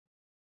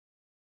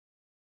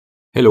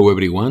Hello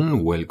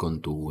everyone, welcome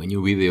to a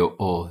new video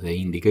of the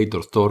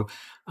Indicator Store,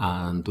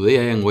 and today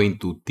I am going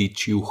to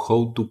teach you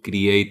how to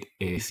create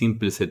a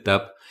simple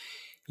setup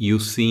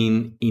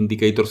using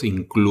indicators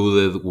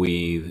included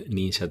with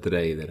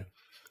NinjaTrader.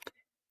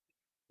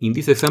 In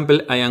this example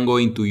I am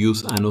going to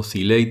use an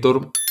oscillator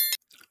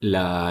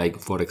like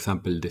for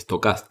example the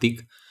Stochastic,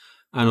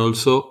 and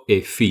also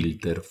a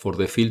filter. For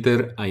the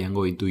filter I am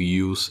going to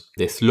use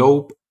the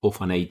slope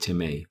of an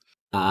HMA.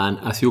 And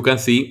as you can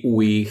see,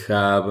 we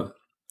have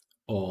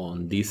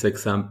on this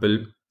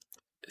example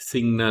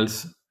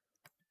signals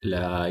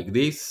like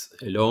this,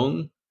 a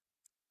long.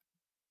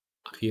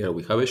 Here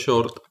we have a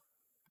short,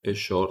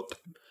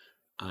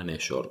 and a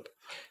short.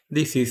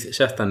 This is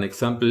just an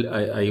example.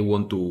 I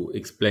want to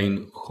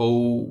explain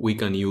how we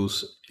can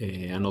use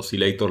an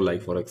oscillator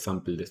like for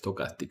example the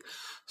Stochastic.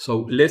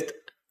 So let's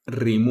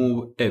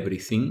remove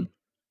everything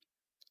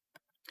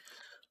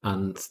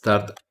and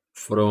start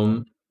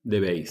from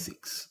the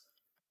basics.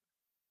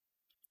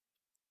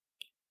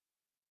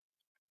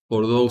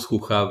 For those who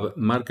have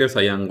markers,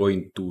 I am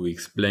going to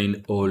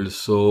explain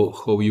also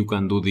how you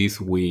can do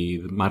this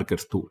with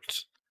markers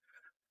tools.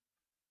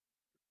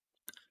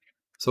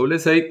 So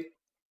let's say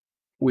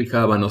we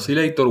have an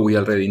oscillator. We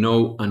already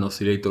know an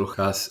oscillator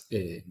has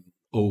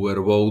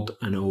overbought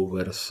and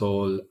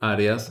oversold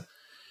areas.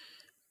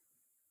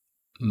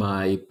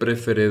 My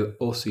preferred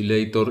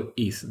oscillator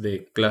is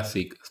the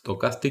classic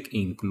Stochastic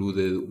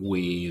included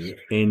with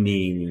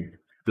any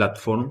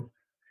platform.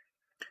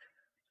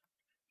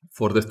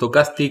 For the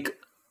Stochastic,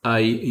 I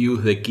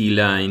use the key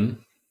line,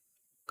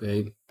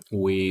 okay,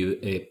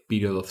 with a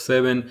period of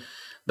 7.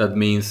 That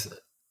means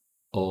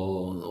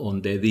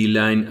on the D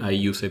line I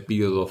use a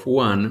period of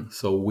 1,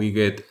 so we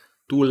get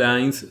two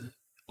lines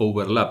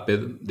overlapped.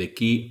 The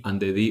key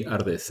and the D are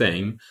the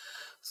same,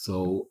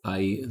 so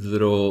I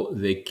draw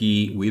the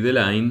key with a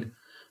line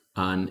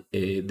and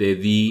the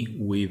D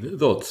with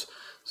dots,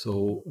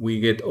 so we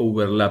get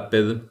overlapped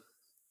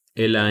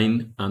a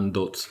line and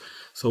dots.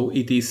 So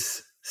it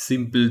is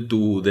simple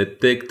to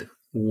detect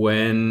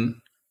when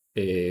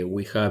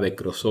we have a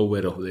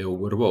crossover of the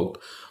overbought.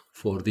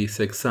 For this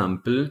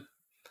example,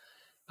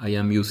 I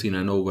am using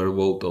an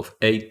overbought of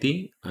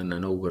 80 and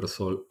an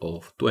oversold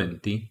of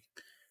 20,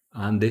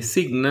 and the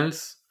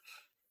signals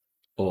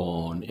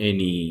on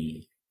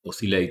any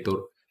oscillator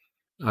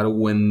are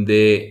when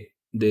the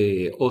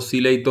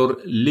oscillator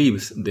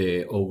leaves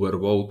the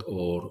overbought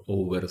or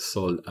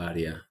oversold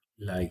area,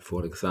 like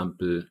for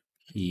example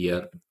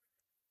here,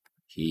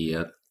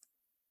 here,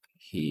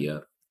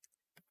 here.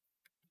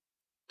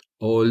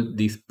 All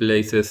these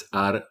places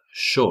are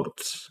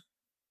shorts,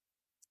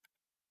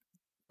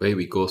 okay,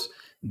 because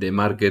the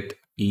market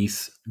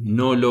is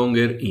no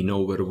longer in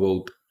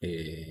overbought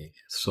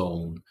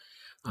zone.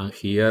 And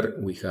here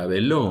we have a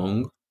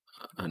long,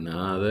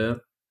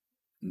 another,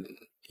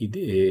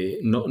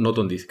 not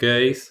on this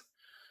case.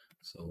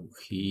 So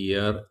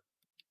here,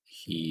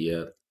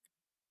 here,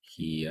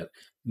 here,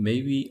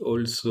 maybe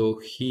also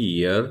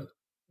here.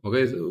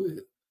 Okay, so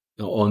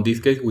on this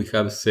case we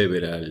have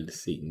several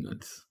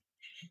signals.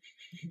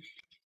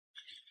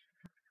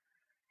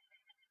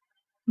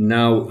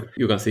 Now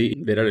you can see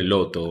there are a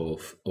lot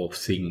of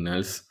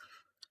signals,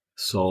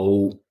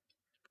 so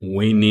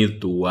we need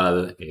to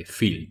add a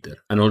filter,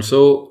 and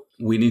also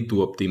we need to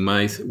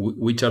optimize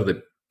which are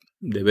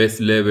the best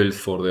levels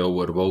for the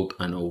overbought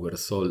and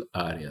oversold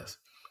areas.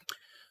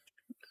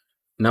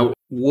 Now,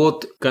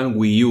 what can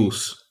we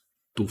use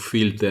to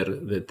filter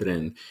the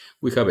trend?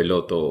 We have a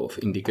lot of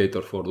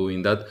indicators for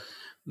doing that.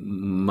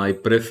 My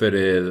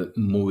preferred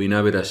moving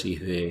average is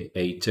the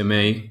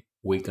HMA.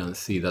 We can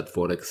see that,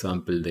 for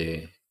example,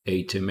 the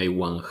HMA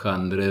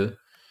 100,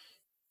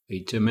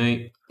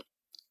 HMA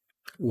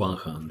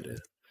 100.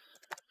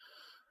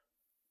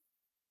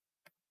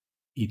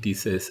 It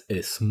is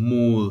a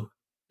smooth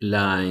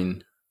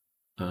line,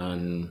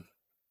 and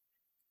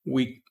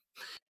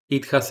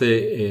it has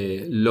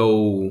a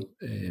low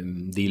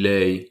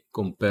delay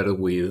compared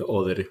with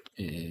other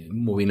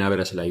moving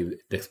average like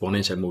the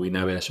exponential moving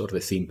average or the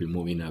simple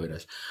moving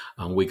average.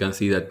 And we can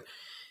see that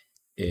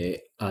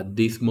at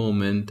this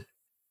moment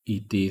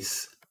it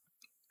is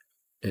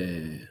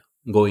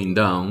going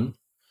down.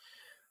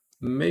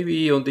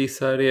 Maybe on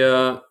this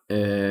area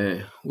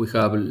we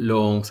have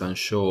longs and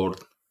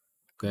short,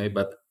 okay,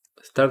 but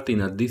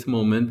starting at this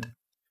moment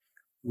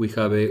we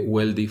have a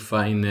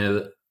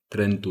well-defined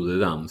trend to the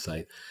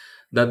downside.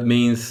 That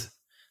means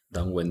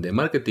that when the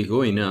market is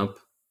going up,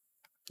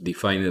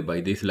 defined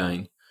by this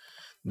line,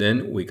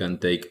 then we can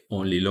take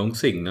only long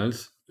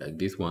signals like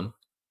this one,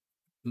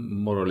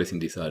 more or less in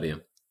this area.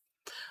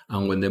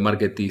 And when the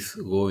market is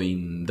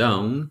going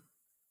down,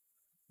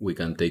 we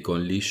can take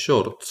only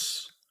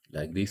shorts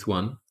like this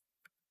one,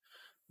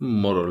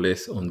 more or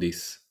less on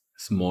this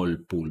small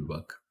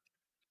pullback.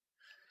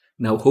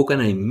 Now, how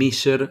can I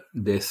measure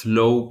the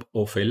slope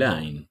of a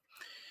line?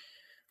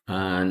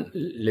 And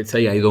let's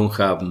say I don't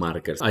have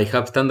markers. I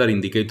have standard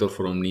indicator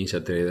from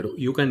NinjaTrader.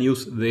 You can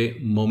use the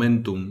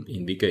momentum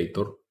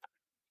indicator.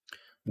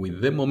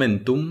 With the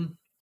momentum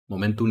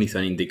is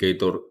an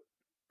indicator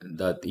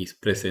that is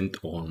present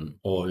on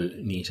all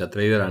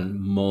NinjaTrader and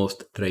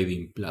most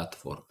trading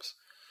platforms.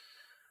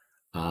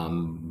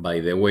 By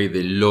the way,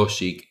 the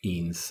logic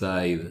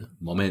inside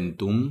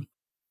momentum,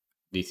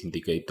 this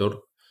indicator,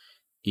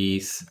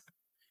 is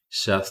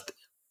just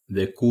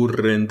the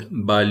current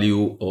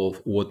value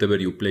of whatever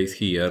you place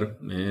here.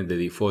 The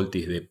default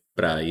is the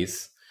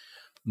price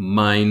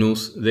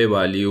minus the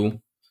value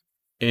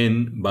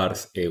n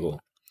bars ego.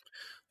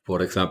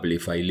 For example,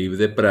 if I leave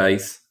the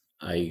price,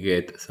 I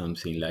get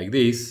something like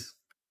this,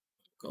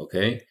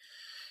 okay?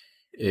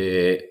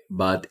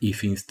 But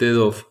if instead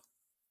of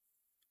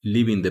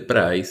leaving the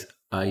price,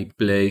 I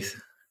place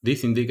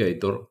this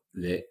indicator,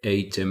 the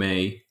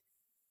HMA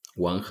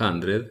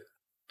 100,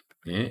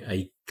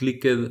 I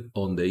clicked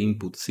on the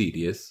input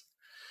series,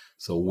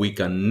 so we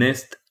can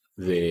nest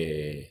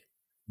the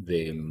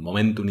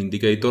momentum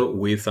indicator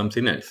with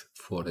something else.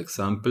 For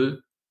example,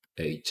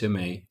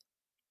 HMA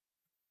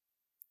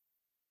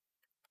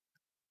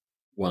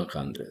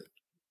 100.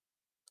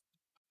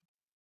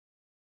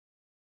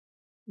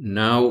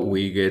 Now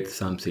we get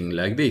something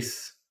like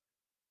this,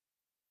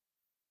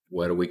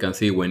 where we can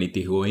see when it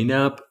is going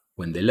up,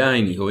 when the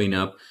line is going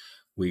up,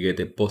 we get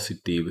a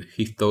positive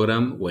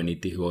histogram. When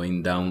it is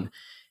going down,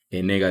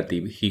 a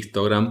negative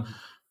histogram.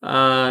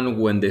 And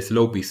when the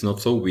slope is not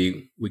so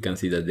big, we can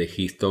see that the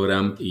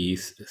histogram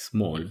is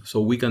small.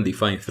 So we can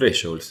define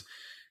thresholds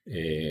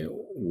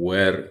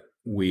where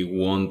we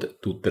want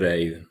to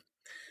trade.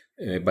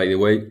 By the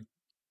way,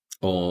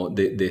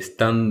 the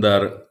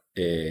standard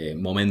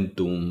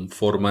momentum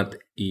format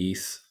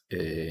is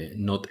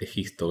not a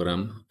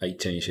histogram. I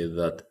changed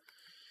that.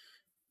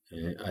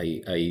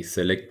 I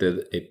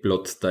selected a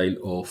plot style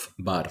of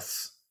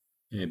bars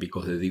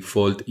because the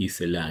default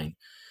is a line.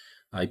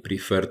 I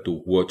prefer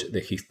to watch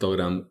the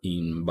histogram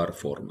in bar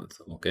format,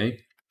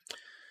 okay?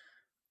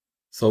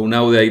 So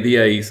now the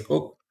idea is,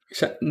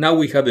 now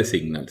we have the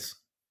signals,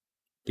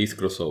 these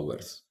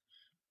crossovers.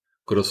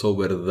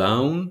 Crossover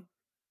down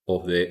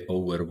of the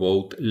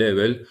overbought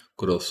level,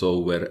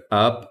 crossover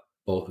up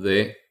of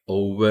the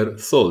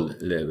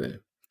oversold level.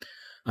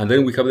 And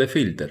then we have the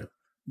filter,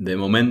 the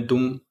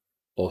momentum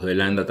of the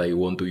line that I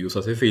want to use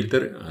as a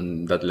filter,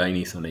 and that line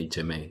is an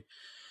HMA.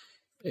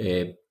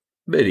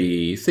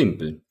 Very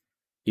simple.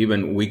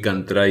 Even we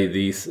can try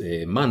this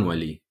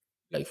manually.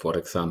 Like for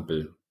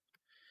example,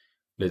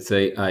 let's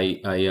say I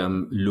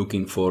am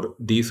looking for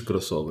these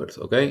crossovers,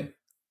 okay?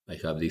 I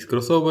have this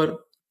crossover,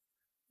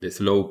 the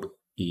slope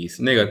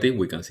is negative,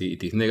 we can see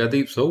it is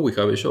negative, so we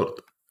have a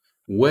short.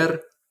 Where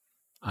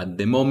at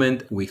the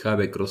moment we have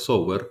a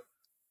crossover,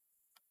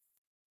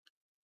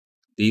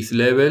 this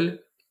level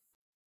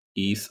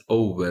is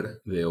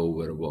over the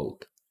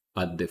overbought.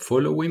 At the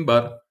following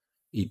bar,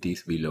 it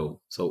is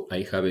below. So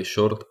I have a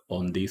short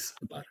on this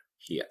bar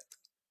here.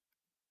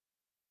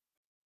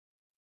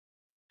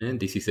 And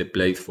this is a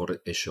place for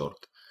a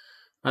short.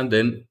 And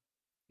then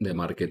the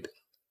market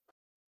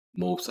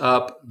moves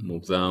up,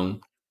 moves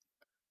down.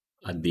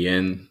 At the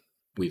end,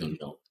 we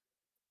don't know.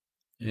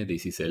 And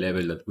this is a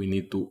level that we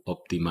need to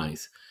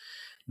optimize.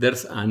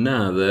 There's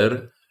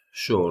another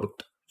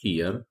short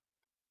here.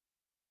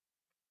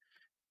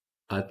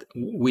 At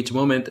which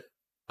moment?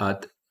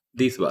 At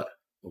this bar.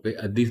 Okay,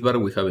 at this bar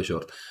we have a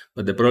short.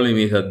 But the problem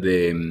is that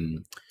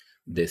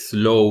the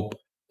slope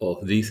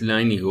of this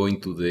line is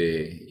going to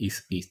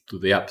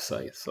the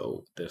upside.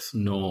 So there's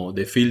no,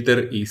 the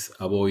filter is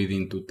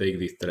avoiding to take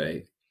this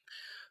trade.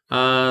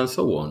 And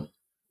so on.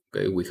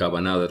 Okay, we have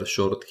another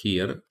short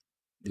here,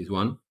 this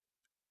one.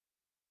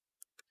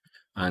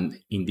 And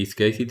in this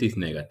case it is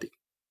negative.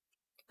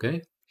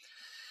 Okay.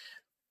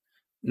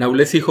 Now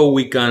let's see how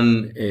we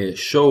can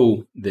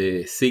show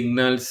the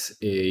signals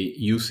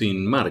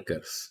using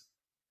markers.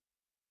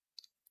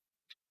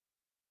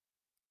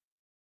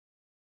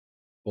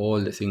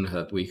 All the signals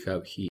that we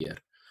have here.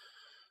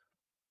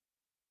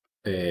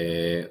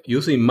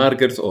 Using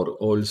markers or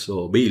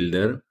also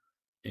Builder,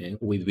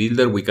 with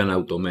Builder we can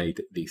automate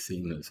these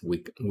signals.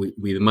 With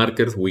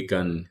markers we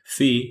can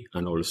see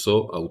and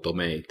also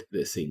automate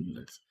the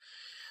signals.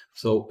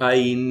 So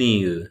I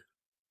need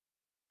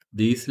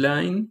this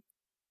line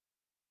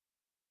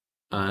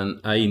and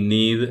I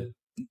need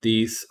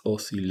this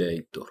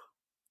oscillator.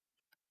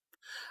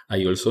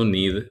 I also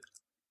need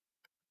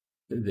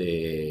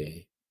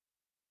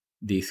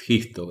this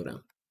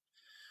histogram.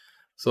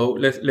 So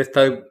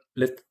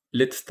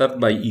let's start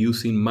by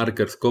using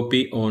markers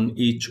copy on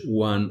each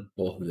one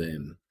of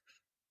them.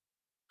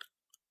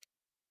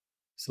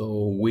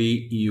 So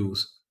we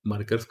use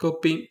markers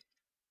copy,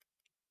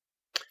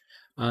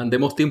 and the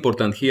most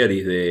important here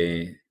is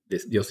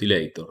the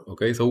oscillator.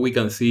 Okay, so we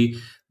can see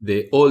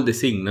all the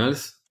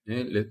signals.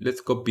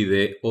 Let's copy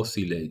the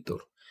oscillator,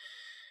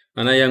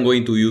 and I am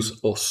going to use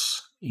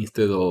OS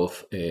instead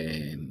of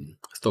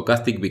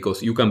stochastic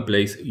because you can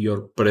place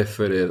your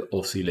preferred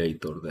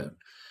oscillator there.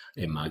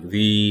 A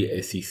MACD, a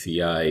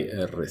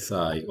CCI,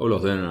 RSI, all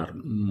of them are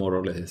more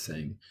or less the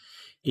same.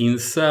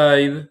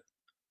 Inside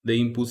the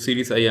input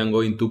series, I am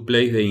going to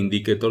place the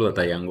indicator that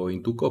I am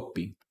going to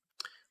copy.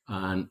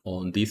 And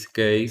on this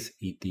case,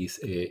 it is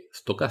a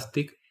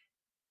stochastic.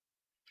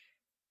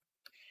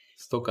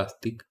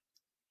 stochastic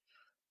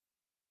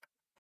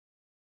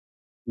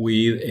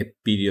with a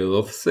period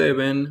of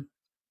 7.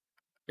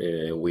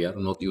 We are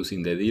not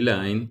using the D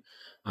line,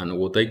 and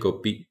what I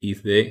copy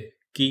is the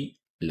key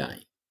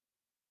line.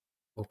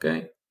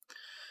 Okay.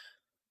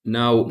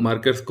 Now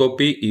markers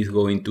copy is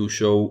going to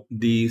show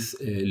these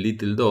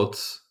little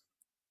dots,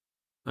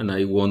 and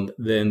I want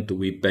them to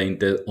be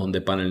painted on the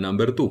panel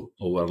number 2,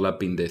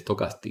 overlapping the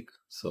stochastic.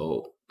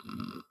 So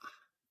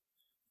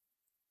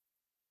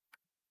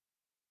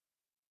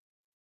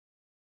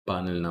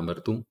panel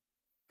number 2.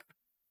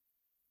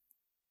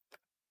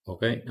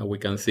 Okay, now we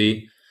can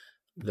see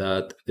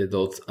that the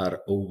dots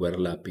are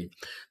overlapping.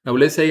 Now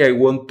let's say I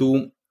want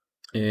to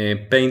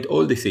paint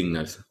all the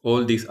signals,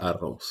 all these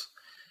arrows.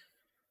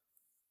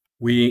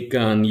 We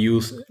can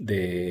use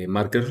the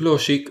markers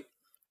logic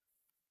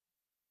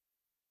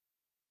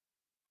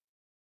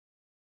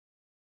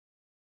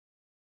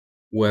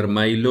where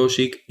my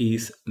logic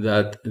is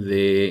that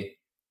the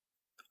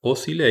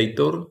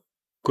oscillator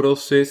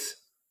crosses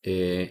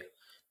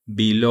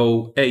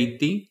below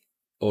 80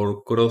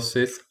 or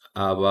crosses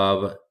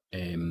above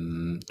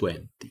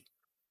 20.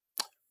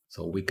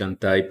 So we can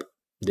type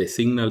the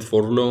signals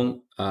for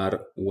long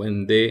are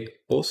when the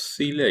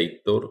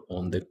oscillator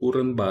on the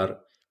current bar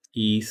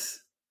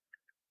is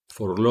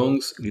for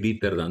longs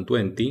greater than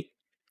 20,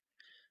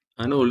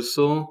 and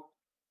also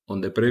on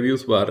the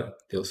previous bar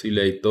the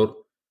oscillator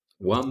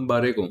 1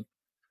 bar ago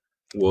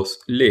was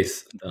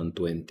less than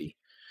 20.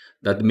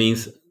 That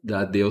means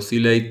that the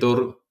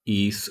oscillator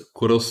is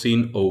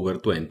crossing over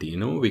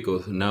 20,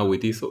 because now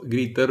it is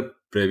greater,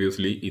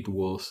 previously it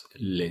was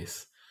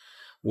less.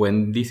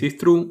 When this is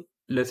true,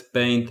 let's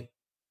paint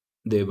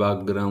the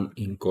background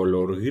in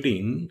color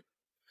green,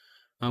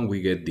 and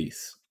we get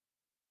this.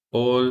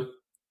 All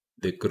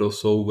the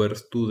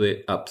crossovers to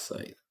the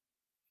upside.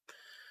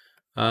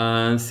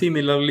 And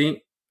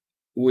similarly,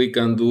 we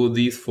can do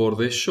this for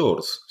the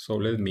shorts. So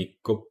let me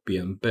copy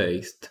and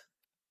paste.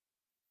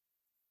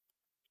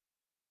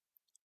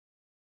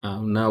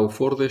 And now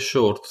for the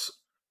shorts,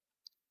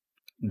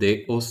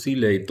 the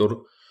oscillator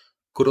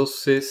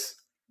crosses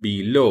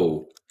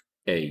below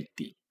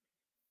 80.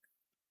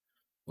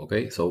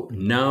 Okay, so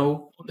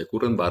now the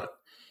current bar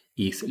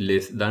is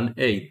less than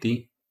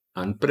 80,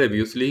 and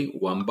previously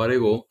 1 bar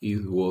ago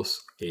it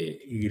was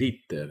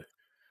greater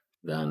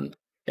than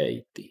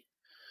 80.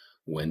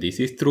 When this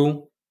is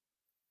true,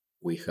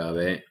 we have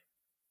a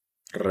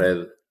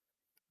red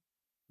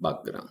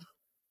background.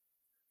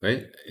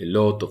 Okay, a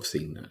lot of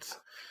signals.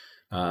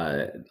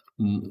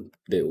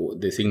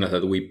 The signals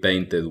that we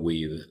painted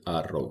with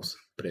arrows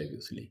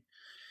previously.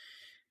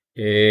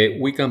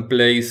 We can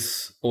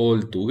place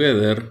all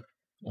together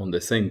on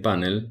the same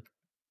panel,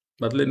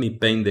 but let me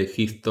paint the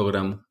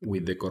histogram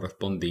with the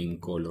corresponding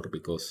color,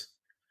 because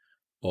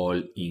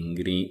all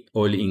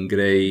in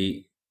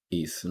gray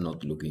is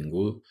not looking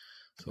good.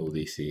 So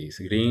this is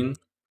green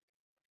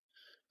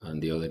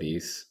and the other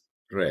is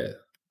red.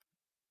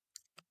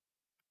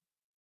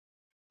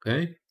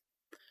 Okay,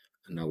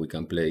 and now we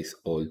can place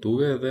all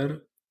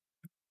together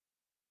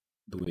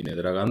doing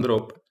a drag and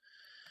drop.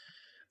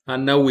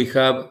 And now we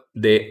have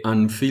the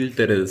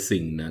unfiltered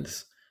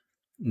signals.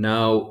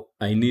 Now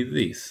I need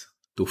this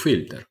to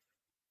filter.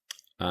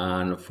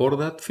 And for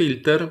that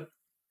filter,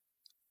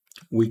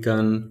 we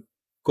can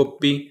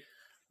copy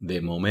the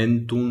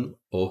momentum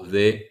of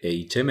the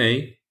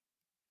HMA.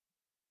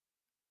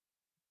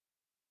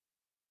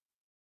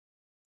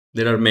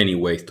 There are many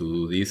ways to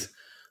do this,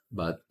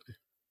 but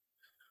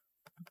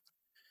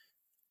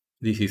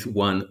this is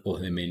one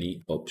of the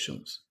many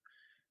options.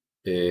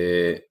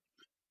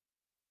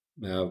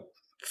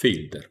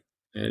 Filter.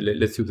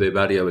 Let's use the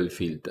variable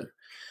filter.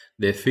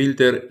 The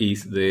filter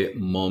is the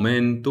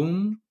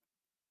momentum.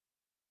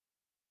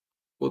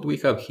 What we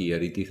have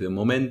here, it is the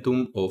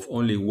momentum of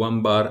only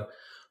 1 bar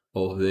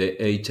of the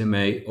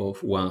HMA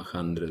of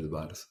 100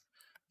 bars.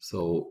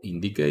 So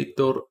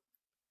indicator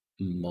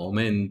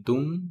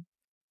momentum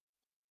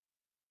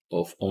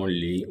of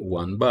only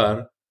 1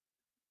 bar,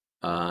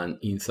 and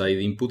inside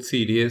input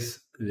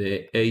series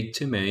the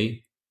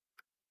HMA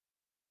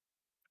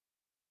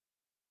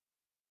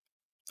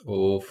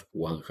of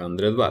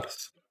 100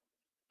 bars.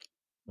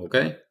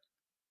 Okay,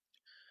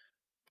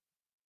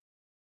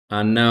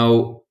 and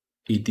now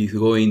it is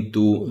going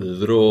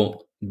to draw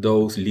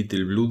those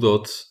little blue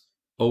dots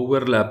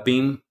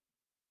overlapping.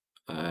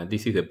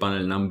 This is the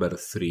panel number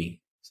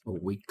 3, so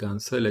we can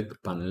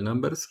select panel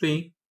number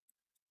 3,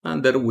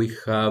 and there we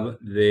have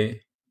the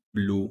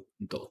blue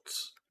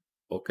dots.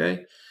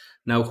 Okay,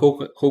 now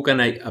how can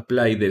I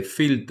apply the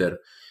filter?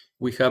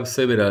 We have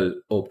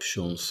several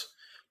options.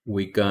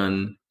 We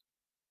can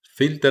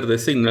filter the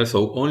signal,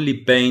 so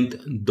only paint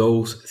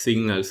those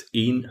signals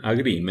in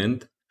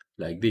agreement,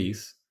 like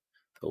this.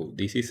 So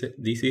this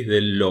is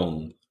the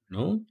long,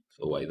 no?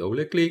 So I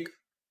double click,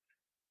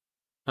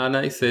 and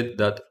I set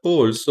that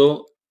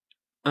also,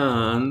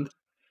 and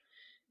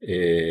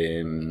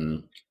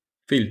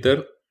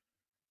filter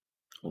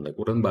on the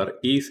current bar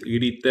is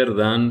greater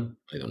than,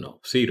 I don't know,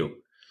 0.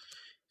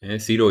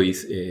 0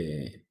 is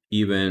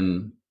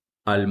even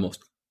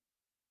almost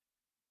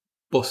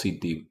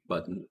positive,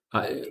 but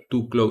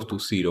too close to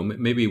 0.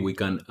 Maybe we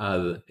can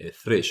add a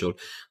threshold,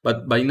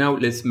 but by now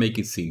let's make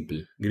it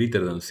simple,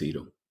 greater than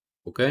 0.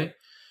 Okay?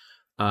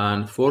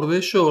 And for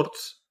the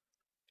shorts,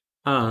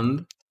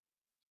 and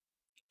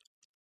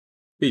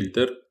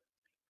filter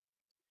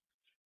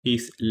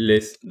is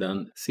less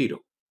than 0.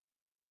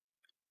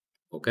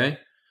 Okay?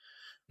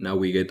 Now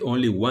we get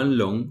only one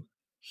long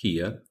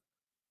here,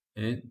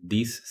 and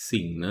this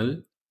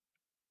signal,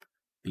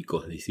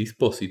 because this is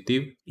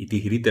positive, it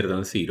is greater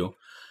than 0.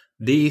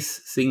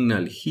 This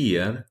signal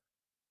here,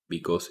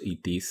 because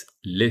it is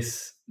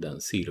less than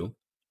 0.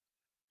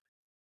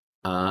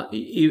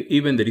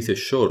 Even there is a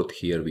short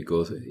here,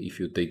 because if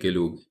you take a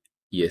look,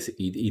 yes,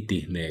 it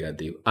is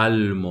negative.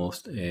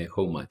 Almost,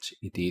 how much?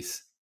 It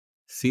is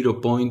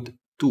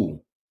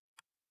 0.2.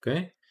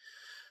 Okay?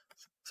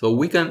 So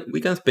we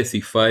can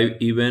specify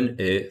even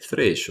a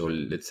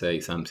threshold, let's say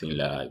something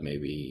like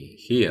maybe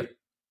here.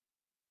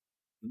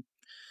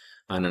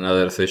 And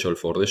another threshold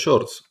for the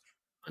shorts.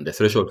 And the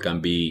threshold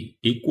can be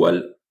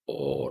equal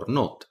or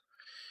not.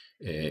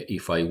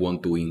 If I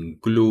want to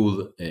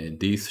include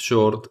this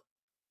short,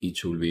 it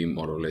should be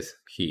more or less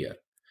here.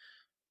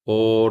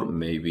 Or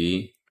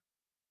maybe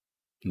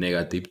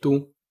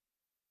 -2.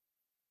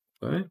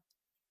 Okay?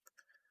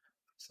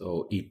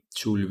 So it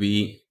should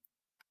be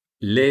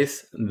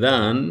less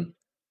than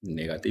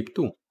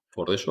 -2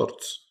 for the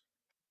shorts.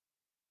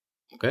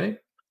 Okay?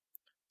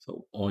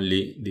 So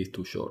only these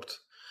two shorts.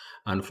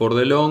 And for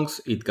the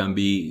longs, it can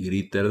be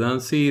greater than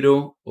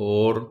 0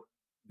 or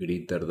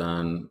greater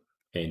than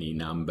any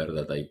number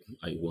that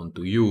I want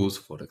to use.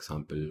 For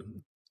example,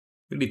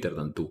 greater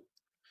than 2.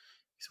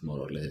 It's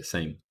more or less the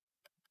same.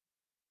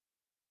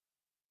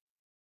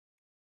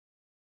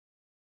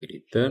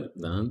 Greater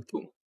than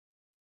 2.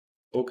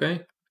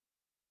 Okay?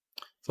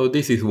 So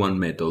this is one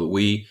method.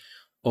 We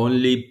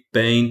only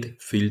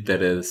paint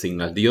filtered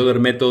signals. The other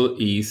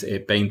method is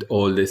paint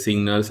all the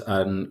signals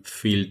and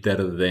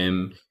filter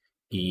them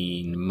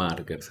in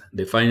markers.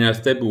 The final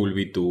step will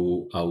be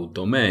to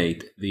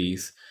automate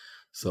this.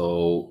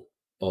 So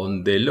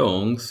on the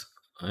longs,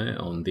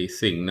 on this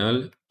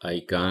signal,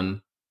 I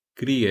can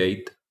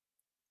create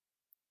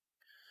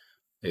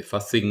a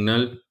fast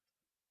signal,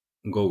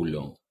 go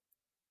long.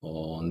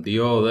 On the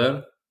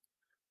other,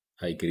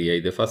 I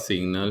create the fast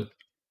signal,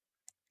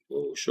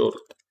 go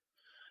short.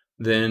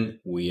 Then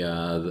we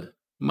add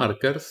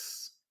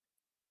markers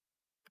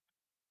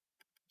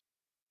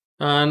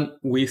and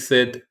we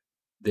set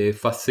the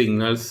fast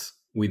signals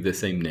with the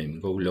same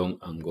name, go long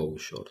and go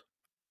short.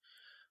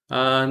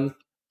 And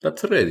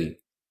that's ready.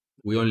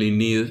 We only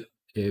need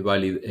a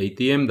valid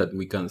ATM that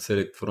we can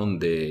select from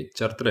the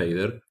chart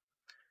trader,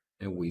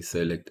 and we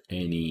select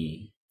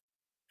any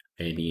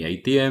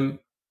ATM,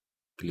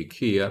 click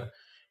here,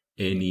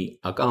 any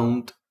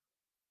account,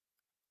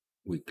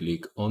 we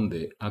click on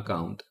the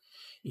account,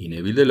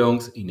 enable the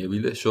longs,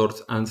 enable the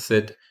shorts, and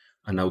set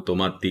an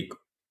automatic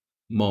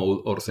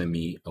mode or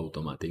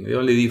semi-automatic. The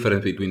only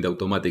difference between the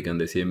automatic and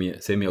the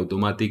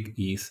semi-automatic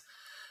is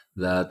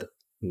that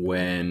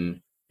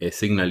when a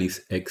signal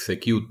is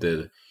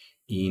executed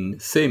in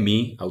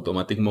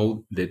semi-automatic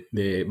mode,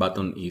 the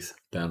button is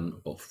turned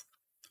off.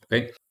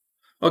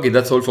 Okay,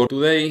 that's all for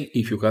today.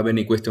 If you have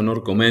any question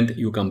or comment,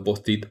 you can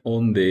post it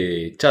on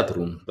the chat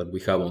room that we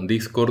have on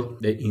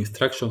Discord. The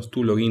instructions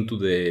to log into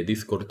the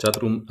Discord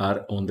chat room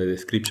are on the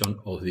description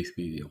of this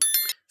video.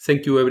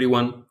 Thank you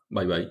everyone.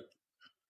 Bye bye.